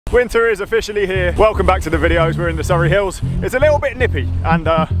Winter is officially here. Welcome back to the videos. We're in the Surrey Hills. It's a little bit nippy and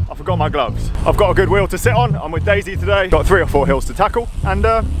I forgot my gloves. I've got a good wheel to sit on. I'm with Daisy today. Got 3 or 4 hills to tackle and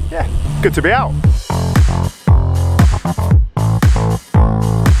yeah, good to be out.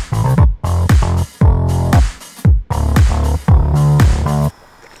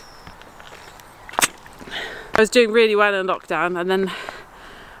 I was doing really well in lockdown, and then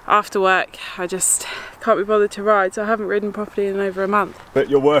after work I just can't be bothered to ride, so I haven't ridden properly in over a month. But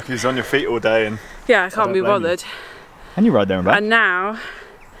your work is on your feet all day and... Yeah, I can't be bothered. And you ride there and back. And now,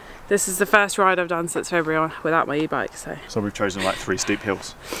 this is the first ride I've done since February without my e-bike, so... So we've chosen like 3 steep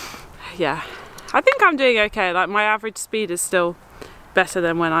hills. Yeah. I think I'm doing okay, like my average speed is still better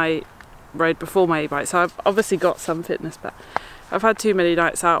than when I rode before my e-bike, so I've obviously got some fitness, but I've had too many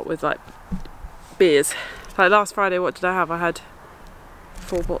nights out with like beers. Like last Friday, what did I have? I had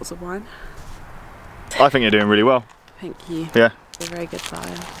 4 bottles of wine. I think you're doing really well. Thank you. Yeah. You're a very good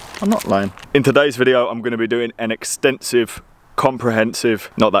liar. I'm not lying. In today's video, I'm going to be doing an extensive,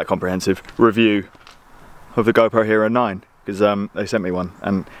 comprehensive, not that comprehensive, review of the GoPro Hero 9 because they sent me one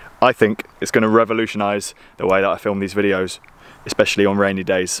and I think it's going to revolutionise the way that I film these videos, especially on rainy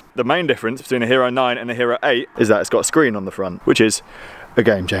days. The main difference between a Hero 9 and a Hero 8 is that it's got a screen on the front, which is a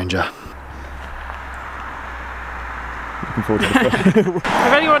game changer. Looking forward to the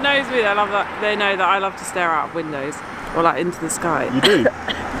If anyone knows me, they know that I love to stare out of windows or like into the sky. You do?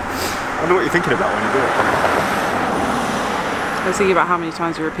 I wonder what you're thinking about when you do it. I was thinking about how many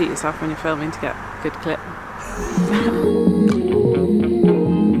times you repeat yourself when you're filming to get a good clip.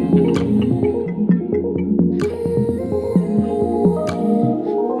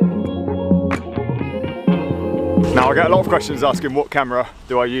 Now I get a lot of questions asking what camera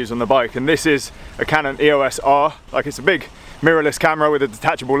do I use on the bike, and this is a Canon EOS R. Like, it's a big mirrorless camera with a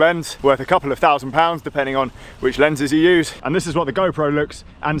detachable lens worth a couple of £1,000 depending on which lenses you use, and this is what the GoPro looks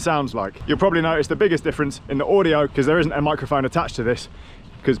and sounds like. You'll probably notice the biggest difference in the audio because there isn't a microphone attached to this,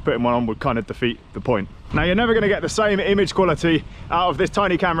 because putting one on would kind of defeat the point. Now you're never going to get the same image quality out of this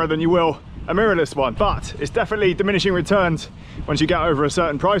tiny camera than you will a mirrorless one, but it's definitely diminishing returns once you get over a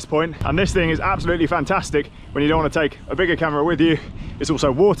certain price point, and this thing is absolutely fantastic when you don't want to take a bigger camera with you. It's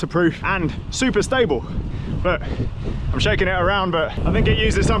also waterproof and super stable. But I'm shaking it around, but I think it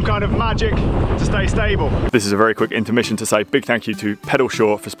uses some kind of magic to stay stable. This is a very quick intermission to say big thank you to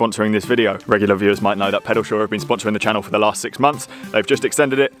Pedalsure for sponsoring this video. Regular viewers might know that Pedalsure have been sponsoring the channel for the last 6 months. They've just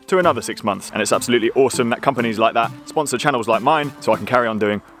extended it to another 6 months, and it's absolutely awesome that companies like that sponsor channels like mine so I can carry on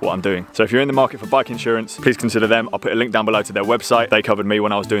doing what I'm doing. So if you're in the market for bike insurance, please consider them. I'll put a link down below to their website. They covered me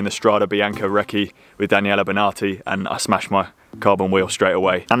when I was doing the Strada Bianca Recce with Daniela Benati, and I smashed my carbon wheel straight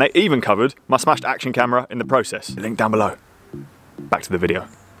away. And they even covered my smashed action camera in the process. Link down below. Back to the video.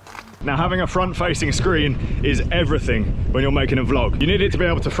 Now, having a front-facing screen is everything when you're making a vlog. You need it to be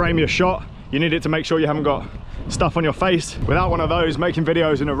able to frame your shot. You need it to make sure you haven't got stuff on your face. Without one of those, making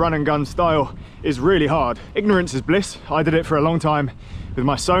videos in a run and gun style is really hard. Ignorance is bliss. I did it for a long time with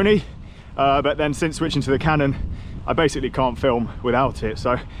my Sony, but then since switching to the Canon, I basically can't film without it.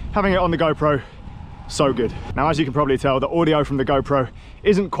 So having it on the GoPro, so good. Now, as you can probably tell, the audio from the GoPro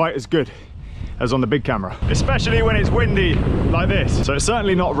isn't quite as good as on the big camera, especially when it's windy like this. So it's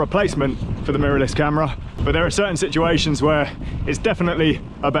certainly not a replacement for the mirrorless camera, but there are certain situations where it's definitely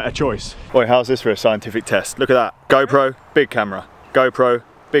a better choice. Boy, how's this for a scientific test? Look at that. GoPro, big camera. GoPro,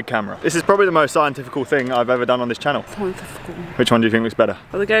 big camera. This is probably the most scientific thing I've ever done on this channel. Which one do you think looks better?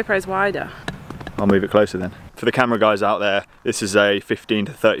 Well, the GoPro's wider. I'll move it closer then. For the camera guys out there, this is a 15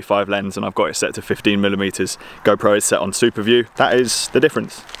 to 35 lens and I've got it set to 15mm. GoPro is set on super view. That is the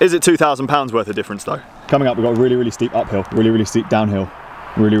difference. Is it £2,000 worth of difference though? Coming up, we've got a really, really steep uphill, really steep downhill,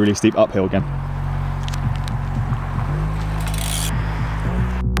 really steep uphill again.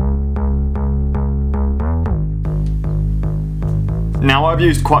 Now, I've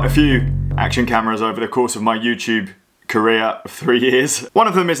used quite a few action cameras over the course of my YouTube career of 3 years. One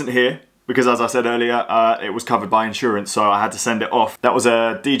of them isn't here, because as I said earlier, it was covered by insurance, so I had to send it off. That was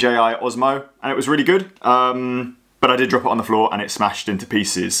a DJI Osmo, and it was really good, but I did drop it on the floor and it smashed into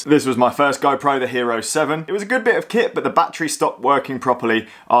pieces. This was my first GoPro, the Hero 7. It was a good bit of kit, but the battery stopped working properly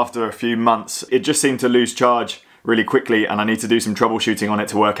after a few months. It just seemed to lose charge really quickly, and I need to do some troubleshooting on it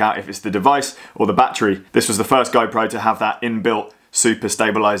to work out if it's the device or the battery. This was the first GoPro to have that inbuilt super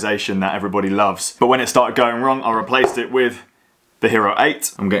stabilization that everybody loves. But when it started going wrong, I replaced it with the Hero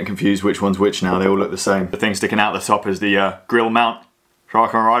 8. I'm getting confused which one's which now, they all look the same. The thing sticking out the top is the grill mount, so I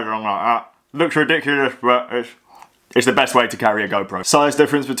can ride along like that. Looks ridiculous, but it's the best way to carry a GoPro. Size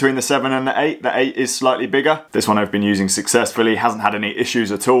difference between the 7 and the 8. The 8 is slightly bigger. This one I've been using successfully, hasn't had any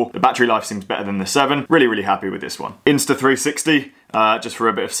issues at all. The battery life seems better than the 7. Really happy with this one. Insta360, just for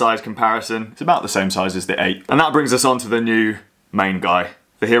a bit of size comparison. It's about the same size as the 8. And that brings us on to the new main guy,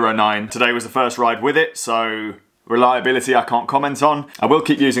 the Hero 9. Today was the first ride with it, so reliability I can't comment on. I will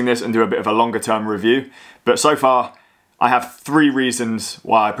keep using this and do a bit of a longer term review, but so far I have 3 reasons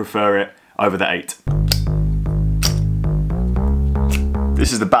why I prefer it over the 8.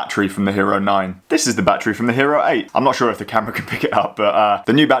 This is the battery from the Hero 9. This is the battery from the Hero 8. I'm not sure if the camera can pick it up, but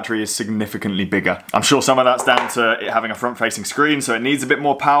the new battery is significantly bigger. I'm sure some of that's down to it having a front-facing screen, so it needs a bit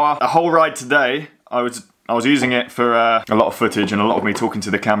more power. The whole ride today, I was using it for a lot of footage and a lot of me talking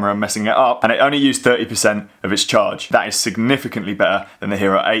to the camera and messing it up, and it only used 30% of its charge. That is significantly better than the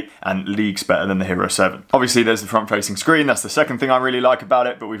Hero 8 and leagues better than the Hero 7. Obviously there's the front-facing screen, that's the second thing I really like about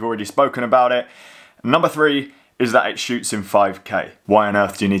it, but we've already spoken about it. Number 3 is that it shoots in 5K. Why on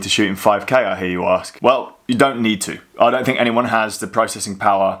earth do you need to shoot in 5K, I hear you ask? Well, you don't need to. I don't think anyone has the processing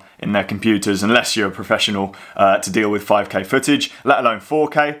power in their computers, unless you're a professional, to deal with 5K footage, let alone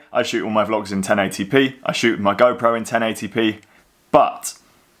 4K. I shoot all my vlogs in 1080p. I shoot with my GoPro in 1080p. But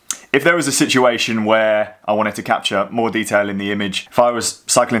if there was a situation where I wanted to capture more detail in the image, if I was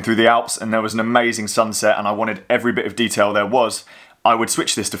cycling through the Alps and there was an amazing sunset and I wanted every bit of detail there was, I would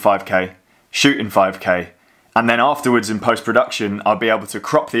switch this to 5K, shoot in 5K, and then afterwards in post-production I'll be able to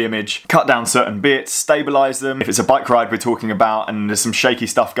crop the image, cut down certain bits, stabilise them. If it's a bike ride we're talking about and there's some shaky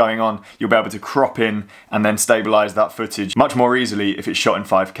stuff going on, you'll be able to crop in and then stabilise that footage much more easily if it's shot in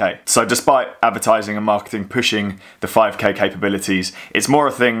 5K. So despite advertising and marketing pushing the 5K capabilities, it's more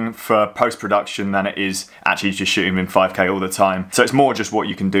a thing for post-production than it is actually just shooting in 5K all the time. So it's more just what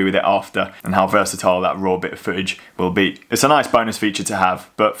you can do with it after and how versatile that raw bit of footage will be. It's a nice bonus feature to have,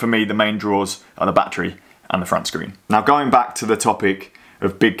 but for me the main draws are the battery and the front screen. Now going back to the topic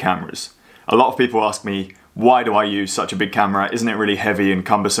of big cameras, a lot of people ask me, why do I use such a big camera? Isn't it really heavy and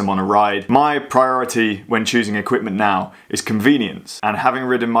cumbersome on a ride? My priority when choosing equipment now is convenience, and having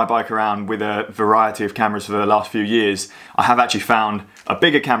ridden my bike around with a variety of cameras for the last few years, I have actually found a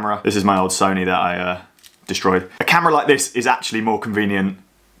bigger camera. This is my old Sony that I destroyed. A camera like this is actually more convenient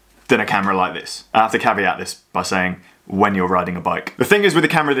than a camera like this. I have to caveat this by saying when you're riding a bike. The thing is with a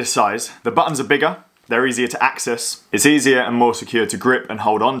camera this size, the buttons are bigger, they're easier to access, it's easier and more secure to grip and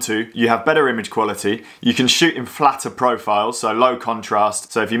hold on to, you have better image quality, you can shoot in flatter profiles, so low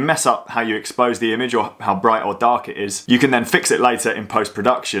contrast, so if you mess up how you expose the image or how bright or dark it is, you can then fix it later in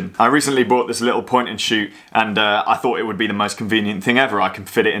post-production. I recently bought this little point and shoot and I thought it would be the most convenient thing ever. I can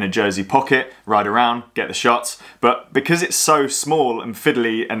fit it in a jersey pocket, ride around, get the shots, but because it's so small and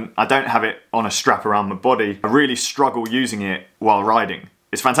fiddly and I don't have it on a strap around my body, I really struggle using it while riding.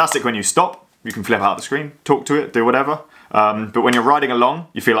 It's fantastic when you stop, you can flip out the screen, talk to it, do whatever. But when you're riding along,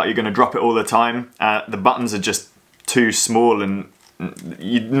 you feel like you're going to drop it all the time. The buttons are just too small and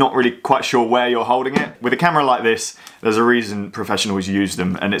you're not really quite sure where you're holding it. With a camera like this, there's a reason professionals use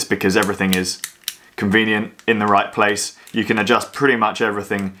them, and it's because everything is convenient, in the right place. You can adjust pretty much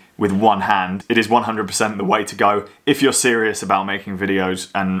everything with one hand. It is 100% the way to go if you're serious about making videos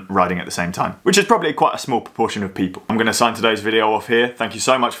and riding at the same time, which is probably quite a small proportion of people. I'm going to sign today's video off here. Thank you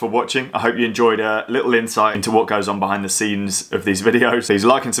so much for watching. I hope you enjoyed a little insight into what goes on behind the scenes of these videos. Please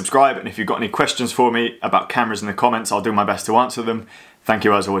like and subscribe, and if you've got any questions for me about cameras in the comments, I'll do my best to answer them. Thank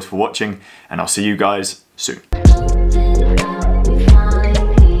you as always for watching, and I'll see you guys soon.